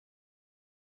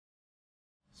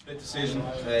Split decision,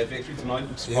 victory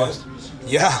tonight. Surprised?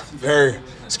 Yeah, very.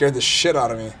 Scared the shit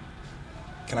out of me.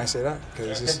 Can I say that?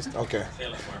 Because this is okay.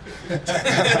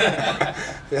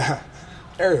 Yeah.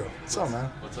 Ariel, what's up, man?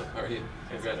 What's up? How are you?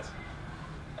 Congrats.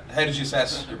 How did you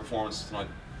assess your performance tonight?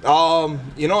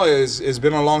 You know, it's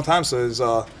been a long time,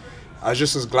 so I was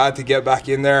just as glad to get back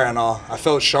in there, and I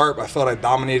felt sharp. I felt I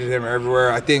dominated him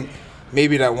everywhere. I think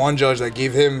maybe that one judge that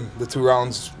gave him the 2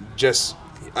 rounds just,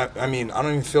 I mean, I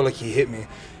don't even feel like he hit me.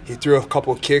 He threw a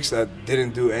couple of kicks that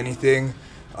didn't do anything.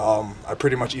 I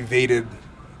pretty much evaded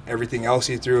everything else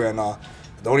he threw, and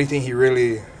the only thing he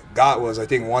really got was, I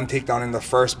think, 1 takedown in the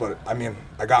first, but I mean,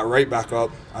 I got right back up.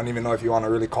 I don't even know if you want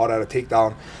to really call that a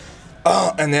takedown.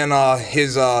 And then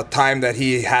his time that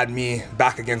he had me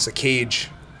back against the cage,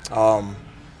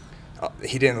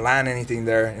 he didn't land anything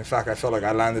there. In fact, I felt like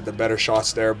I landed the better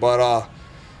shots there. But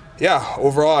yeah,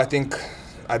 overall, I think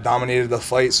I dominated the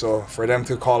fight. So for them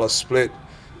to call a split,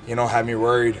 you know, had me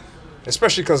worried,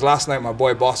 especially because last night my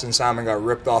boy Boston Salmon got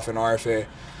ripped off in RFA,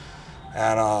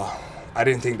 and I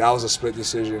didn't think that was a split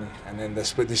decision. And then the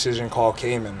split decision call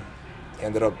came, and he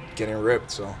ended up getting ripped.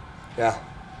 So yeah.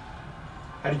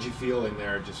 How did you feel in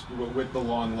there, just with the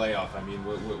long layoff? I mean,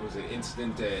 was it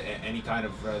instant, any kind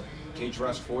of cage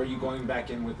rust for you going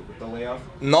back in with the layoff?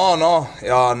 No,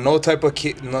 no type of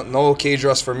no cage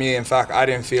rust for me. In fact, I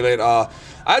didn't feel it.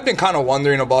 I'd been kind of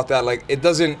wondering about that. Like, it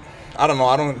doesn't, I don't know,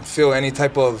 I don't feel any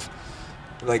type of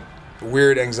like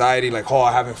weird anxiety, like, oh,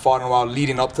 I haven't fought in a while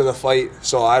leading up to the fight.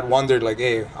 So I'd wondered, like,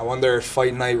 hey, I wonder if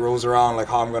fight night rolls around, like,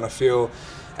 how I'm gonna feel.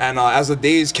 And as the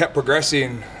days kept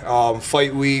progressing,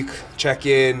 fight week,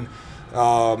 check-in,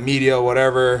 media,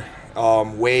 whatever,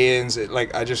 weigh-ins, it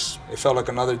felt like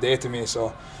another day to me.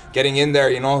 So getting in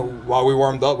there, you know, while we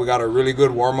warmed up, we got a really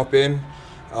good warm-up in,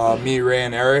 me, Ray,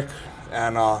 and Eric,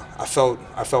 and I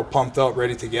felt pumped up,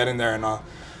 ready to get in there, and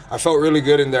I felt really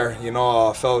good in there. You know,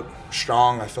 I felt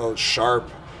strong, I felt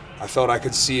sharp, I felt I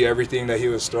could see everything that he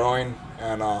was throwing,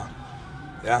 and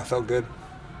yeah, it felt good.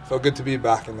 Felt good to be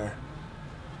back in there.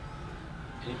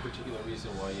 Any particular reason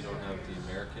why you don't have the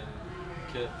American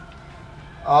kit?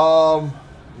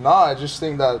 No, I just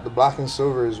think that the black and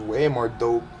silver is way more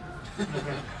dope.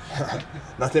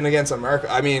 Nothing against America.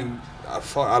 I mean,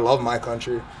 I love my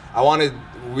country.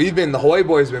 The Hawaii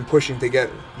boys been pushing to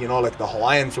get, you know, like the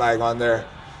Hawaiian flag on there,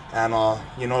 and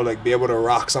you know, like be able to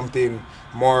rock something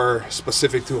more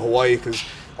specific to Hawaii, because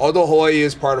although Hawaii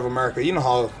is part of America, you know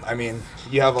how, I mean,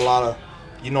 you have a lot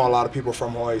of people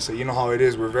from Hawaii, so you know how it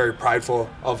is. We're very prideful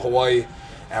of Hawaii,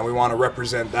 and we want to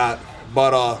represent that.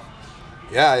 But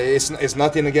yeah, it's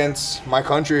nothing against my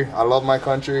country. I love my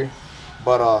country,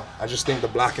 but I just think the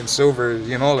black and silver,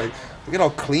 you know, like, look at how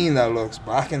clean that looks.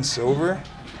 Black and silver,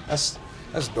 that's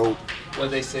dope.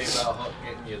 What they say about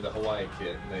getting you the Hawaii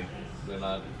kit? They're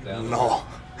not down. No,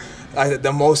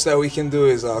 the most that we can do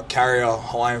is carry a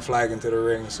Hawaiian flag into the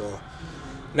ring. So.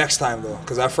 Next time though,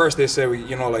 because at first they said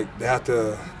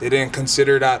they didn't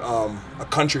consider that a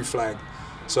country flag,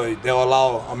 so they'll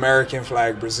allow American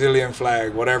flag, Brazilian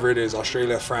flag, whatever it is,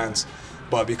 Australia, France,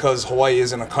 but because Hawaii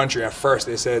isn't a country, at first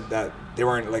they said that they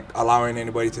weren't like allowing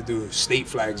anybody to do state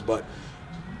flags, but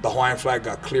the Hawaiian flag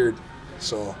got cleared,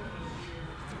 so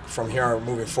from here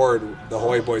moving forward, the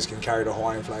Hawaii boys can carry the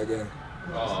Hawaiian flag in.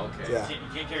 Oh, okay. Yeah. You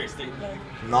can't carry a state flag?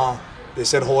 No, they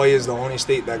said Hawaii is the only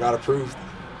state that got approved.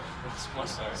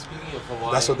 Speaking of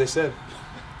Hawaii, That's what they said.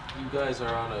 You guys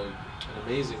are on an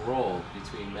amazing roll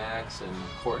between Max and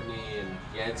Courtney and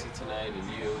Yancy tonight and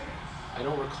you. I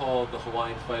don't recall the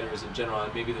Hawaiian fighters in general,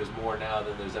 and maybe there's more now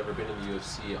than there's ever been in the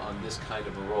UFC on this kind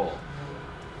of a roll.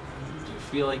 Do you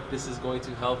feel like this is going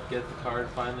to help get the card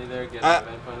finally there, get the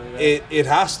event finally there? It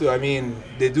has to. I mean,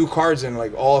 they do cards in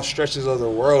like all stretches of the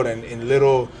world, and in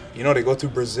little, you know, they go to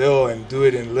Brazil and do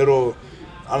it in little,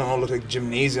 I don't know, look like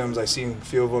gymnasiums. I've seen a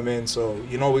few of them in. So,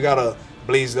 you know, we got a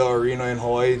Blaisdell Arena in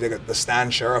Hawaii. They got the Stan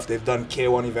Sheriff. They've done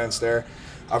K1 events there.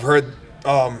 I've heard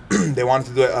they wanted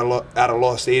to do it at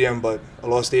Aloha Stadium, but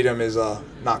Aloha Stadium is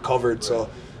not covered, so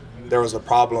there was a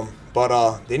problem.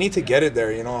 But they need to get it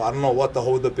there, you know. I don't know what the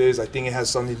holdup is. I think it has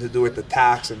something to do with the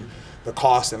tax and the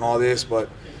cost and all this, but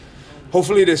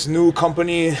hopefully this new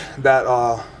company that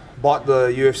bought the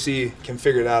UFC can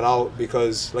figure that out,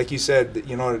 because like you said,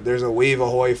 you know, there's a wave of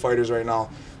Hawaii fighters right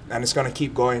now, and it's going to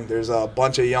keep going. There's a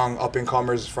bunch of young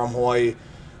up-and-comers from Hawaii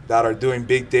that are doing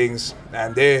big things,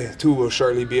 and they too will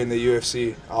shortly be in the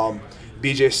UFC.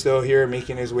 BJ's still here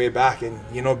making his way back, and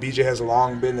you know, BJ has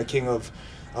long been the king of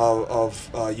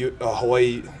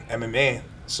Hawaii MMA.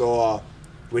 So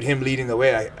with him leading the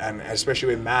way, and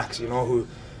especially with Max, you know, who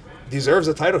deserves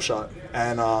a title shot.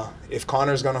 And if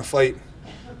Conor's going to fight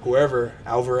whoever,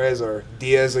 Alvarez or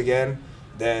Diaz again,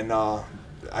 then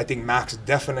I think Max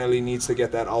definitely needs to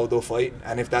get that Aldo fight.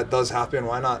 And if that does happen,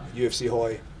 why not UFC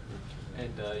Hawaii?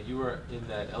 And you were in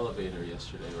that elevator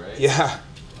yesterday, right? Yeah.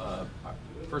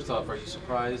 First off, are you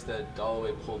surprised that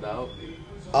Holloway pulled out?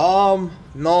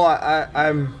 No,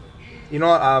 I'm, you know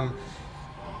what,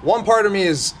 one part of me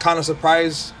is kind of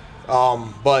surprised,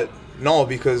 but no,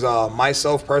 because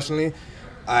myself personally,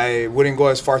 I wouldn't go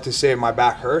as far to say my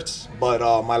back hurts, but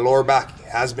my lower back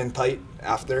has been tight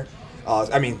after.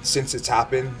 I mean, since it's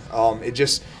happened,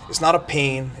 it's not a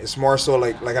pain. It's more so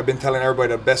like I've been telling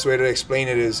everybody, the best way to explain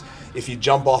it is if you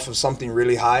jump off of something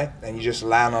really high and you just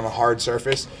land on a hard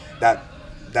surface, that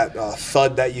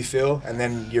thud that you feel, and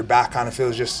then your back kind of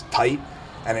feels just tight,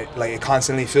 and it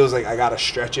constantly feels like I gotta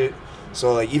stretch it.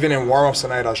 So like even in warm-ups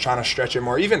tonight, I was trying to stretch it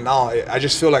more. Even now, I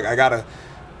just feel like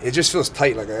it just feels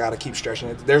tight, like I gotta keep stretching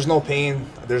it. There's no pain,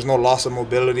 there's no loss of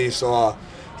mobility. So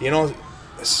I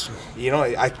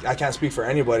can't speak for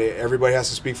anybody. Everybody has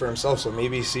to speak for himself. So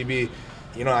maybe CB,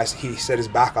 he said his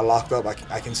back got locked up.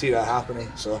 I can see that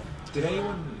happening. So. Did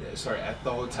anyone, at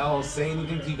the hotel say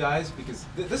anything to you guys? Because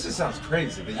this just sounds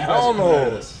crazy that you guys I don't are coming out know.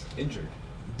 of this injured.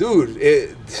 Dude,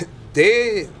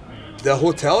 the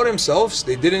hotel themselves,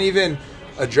 they didn't even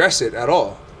address it at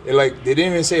all. They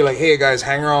didn't even say like, hey guys,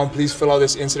 hang around, please fill out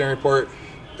this incident report.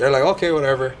 They're like, okay,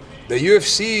 whatever. The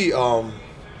UFC,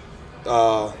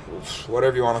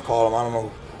 whatever you want to call them, I don't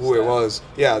know who it was.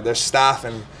 Yeah, their staff,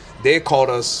 and they called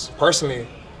us personally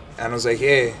and was like,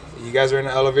 hey, you guys are in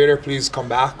the elevator, please come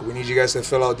back. We need you guys to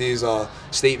fill out these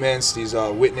statements, these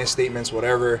witness statements,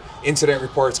 whatever, incident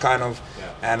reports kind of.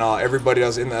 Yeah. And everybody that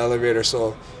was in the elevator.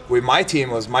 So with my team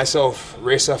was myself,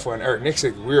 Ray Sefo, and Eric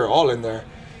Nixick. We were all in there.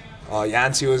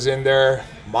 Yancy was in there,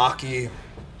 Maki,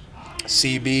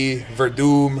 CB,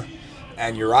 Verdum,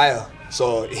 and Uriah.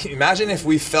 So imagine if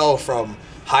we fell from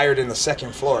higher than the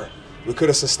second floor. We could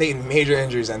have sustained major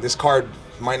injuries, and this card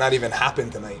might not even happen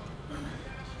tonight.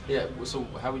 Yeah, so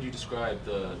how would you describe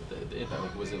the impact?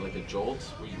 Like, was it like a jolt?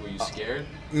 Were you scared?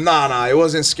 Nah, it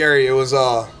wasn't scary. It was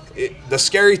the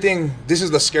scary thing, this is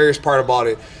the scariest part about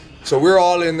it. So we're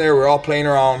all in there, we're all playing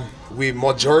around.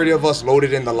 Majority of us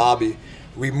loaded in the lobby.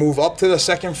 We move up to the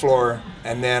second floor,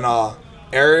 and then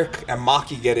Eric and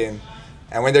Maki get in.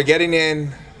 And when they're getting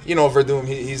in, Verdum,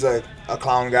 he's like a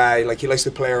clown guy, like he likes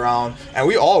to play around, and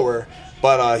we all were.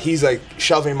 But he's like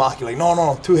shoving Maki, like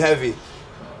no, too heavy.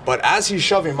 But as he's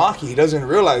shoving Maki, he doesn't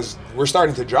realize we're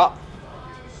starting to drop.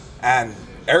 And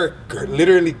Eric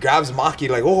literally grabs Maki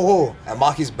like, oh, and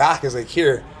Maki's back is like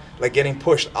here, like getting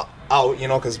pushed out,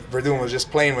 because Verdum was just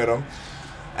playing with him.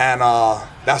 And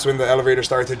that's when the elevator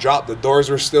started to drop. The doors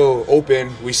were still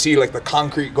open. We see like the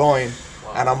concrete going.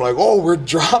 Wow. And I'm like, oh, we're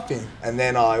dropping. And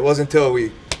then it wasn't until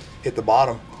we hit the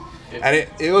bottom. And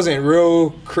it wasn't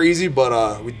real crazy,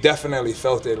 but we definitely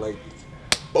felt it, like,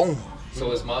 boom. So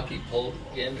was Maki pulled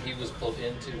in? He was pulled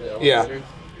into the elevator?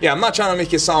 Yeah, I'm not trying to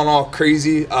make it sound all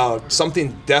crazy.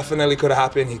 Something definitely could have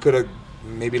happened. He could have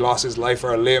maybe lost his life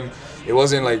or a limb. It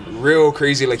wasn't like real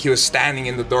crazy, like he was standing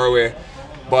in the doorway.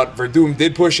 But Verdum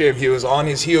did push him. He was on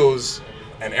his heels,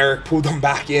 and Eric pulled him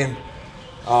back in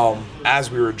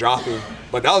as we were dropping.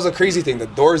 But that was a crazy thing. The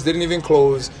doors didn't even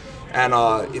close. And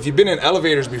if you've been in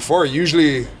elevators before,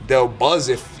 usually they'll buzz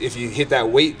if you hit that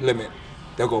weight limit.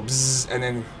 They'll go bzzz, and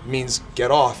then means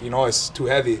get off. It's too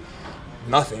heavy.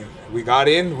 Nothing. We got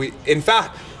in. In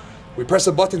fact, we pressed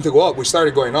the button to go up. We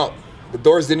started going up. The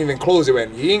doors didn't even close. It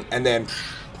went ying, and then.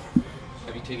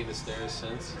 Have you taken the stairs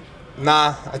since?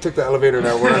 Nah, I took the elevator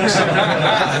that works.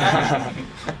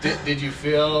 Did you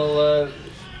feel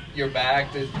your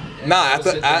back? Nah,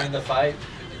 during the fight?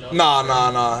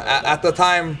 Nah. At the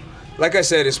time, like I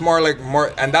said, it's more,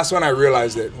 and that's when I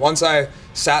realized it. Once I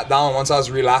sat down, once I was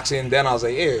relaxing, then I was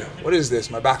like, hey, what is this?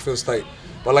 My back feels tight.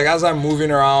 But like as I'm moving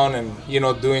around and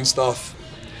doing stuff,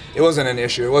 it wasn't an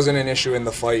issue. It wasn't an issue in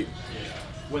the fight.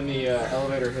 When the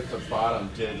elevator hit the bottom,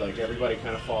 did everybody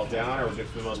kind of fall down, or was it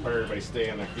for the most part everybody stay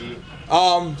on their feet?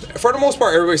 For the most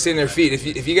part, everybody stayed on their feet.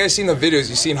 If you guys seen the videos,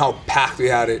 you've seen how packed we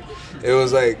had it. It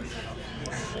was like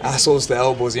assholes to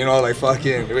elbows, like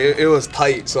fucking. It was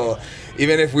tight. So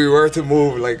even if we were to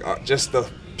move, just the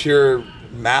pure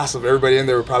mass of everybody in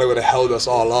there probably would have held us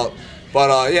all up.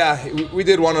 But yeah, we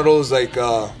did one of those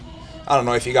I don't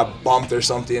know if you got bumped or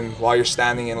something while you're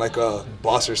standing in like a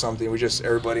bus or something.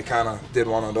 Everybody kind of did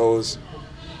one of those.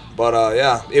 But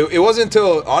yeah, it wasn't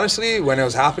until, honestly, when it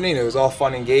was happening, it was all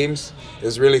fun and games. It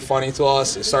was really funny to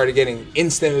us. It started getting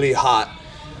instantly hot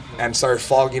and started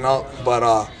fogging up.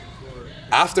 But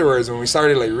afterwards, when we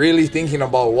started really thinking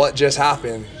about what just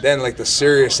happened, then the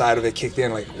serious side of it kicked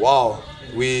in. Wow,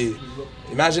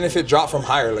 Imagine if it dropped from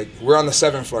higher. Like, we're on the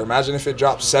 7th floor. Imagine if it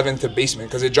dropped 7 to basement,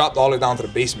 because it dropped all the way down to the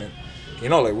basement. You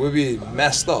know, like, we'd be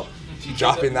messed up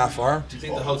dropping that far. Do you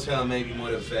think the hotel maybe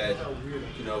might have,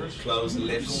 you know, closed the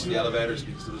lifts, the elevators,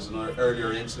 because there was an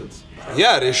earlier incident?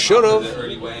 Yeah, they should have. The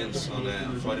early weigh-ins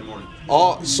on Friday morning.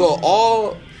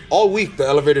 All week the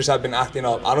elevators have been acting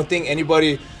up. I don't think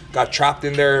anybody got trapped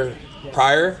in there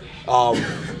prior,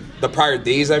 the prior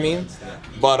days, I mean.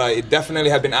 But it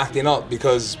definitely had been acting up,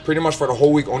 because pretty much for the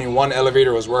whole week only one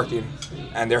elevator was working,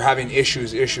 and they're having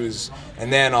issues.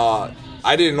 And then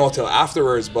I didn't know till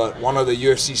afterwards, but one of the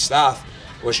UFC staff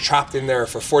was trapped in there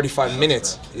for 45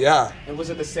 minutes. Yeah. And was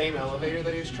it the same elevator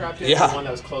that he was trapped in? Yeah. The one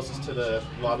that was closest to the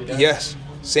lobby desk? Yes,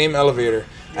 same elevator.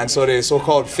 And so they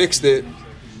so-called fixed it,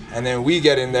 and then we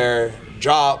get in there,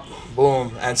 drop,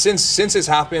 boom. And since it's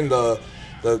happened, the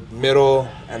middle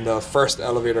and the first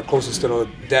elevator closest to the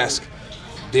desk,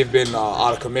 they've been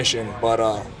out of commission. But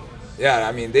yeah,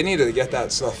 I mean, they needed to get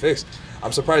that stuff fixed.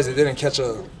 I'm surprised they didn't catch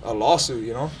a lawsuit,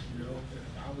 you know?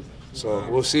 So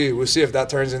we'll see if that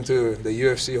turns into the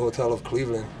UFC Hotel of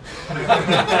Cleveland.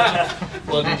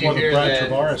 Well, did you hear Brad that?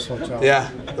 Tavares Hotel. Yeah,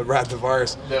 the Brad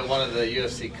Tavares. That one of the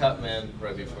UFC cut men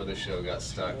right before the show got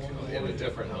stuck in a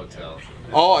different hotel.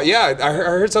 Oh yeah, I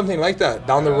heard something like that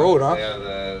down the road, huh? Yeah,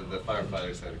 the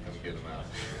firefighters had to come get him out.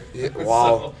 Yeah,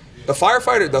 wow. The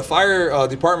fire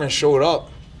department showed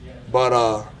up,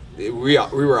 but we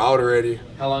were out already.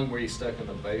 How long were you stuck in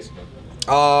the basement?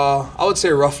 I would say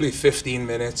roughly 15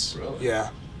 minutes. Really?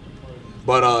 Yeah.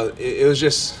 But it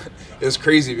was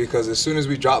crazy, because as soon as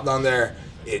we dropped down there,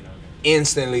 it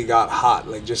instantly got hot.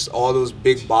 Like, just all those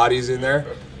big bodies in there.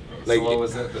 Like, So what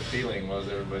was the feeling? What was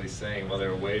everybody saying while they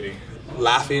were waiting?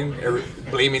 laughing,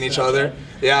 blaming each other.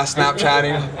 Yeah,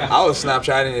 Snapchatting. I was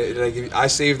Snapchatting. Like, I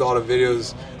saved all the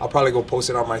videos. I'll probably go post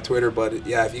it on my Twitter. But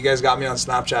yeah, if you guys got me on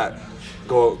Snapchat,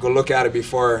 go look at it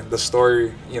before the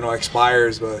story, you know,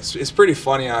 expires. But it's pretty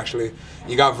funny, actually.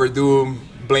 You got Verdum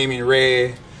blaming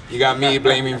Ray. You got me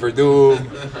blaming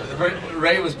Verdum.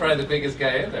 Ray was probably the biggest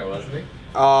guy in there, wasn't he?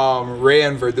 Ray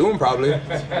and Verdum probably.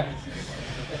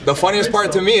 The funniest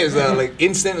part to me is that, like,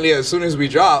 instantly as soon as we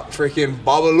drop, freaking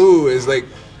Babalu is like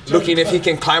looking if he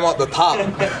can climb out the top.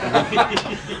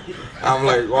 I'm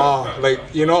like, wow, like,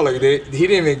 you know, like he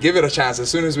didn't even give it a chance. As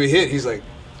soon as we hit, he's like,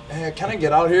 can I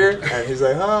get out here? And he's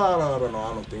like, I don't know,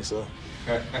 I don't think so.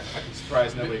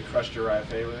 Surprised nobody crushed Uriah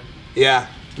Faber. Yeah.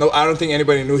 No, I don't think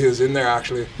anybody knew he was in there,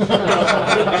 actually.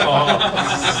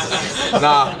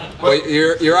 Nah, but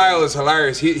Uriah was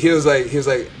hilarious. He was like,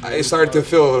 I started to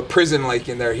feel prison-like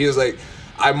in there. He was like,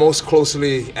 I most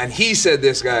closely, and he said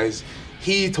this, guys,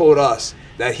 he told us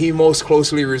that he most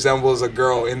closely resembles a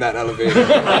girl in that elevator.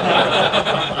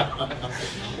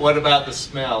 What about the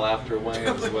smell after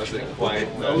weigh-ins? Was it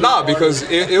quite? Nah, because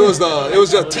it was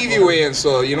the TV weigh-in,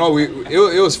 so, you know,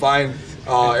 it was fine.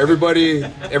 Everybody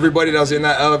that was in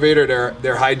that elevator,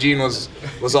 their hygiene was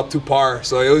up to par.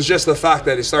 So it was just the fact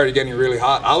that it started getting really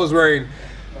hot. I was wearing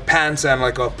pants and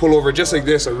like a pullover just like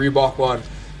this, a Reebok one,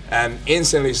 and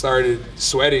instantly started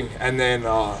sweating. And then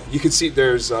you could see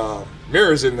there's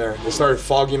mirrors in there. They started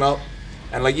fogging up.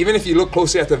 And like, even if you look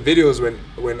closely at the videos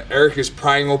when Eric is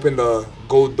prying open the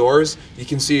gold doors, you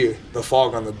can see the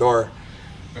fog on the door.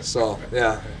 So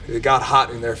yeah, it got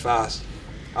hot in there fast.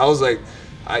 I was like,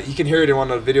 you can hear it in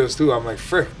one of the videos too. I'm like,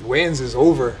 frick, weigh-ins is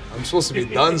over. I'm supposed to be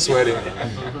done sweating.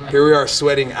 Here we are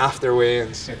sweating after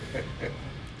weigh-ins.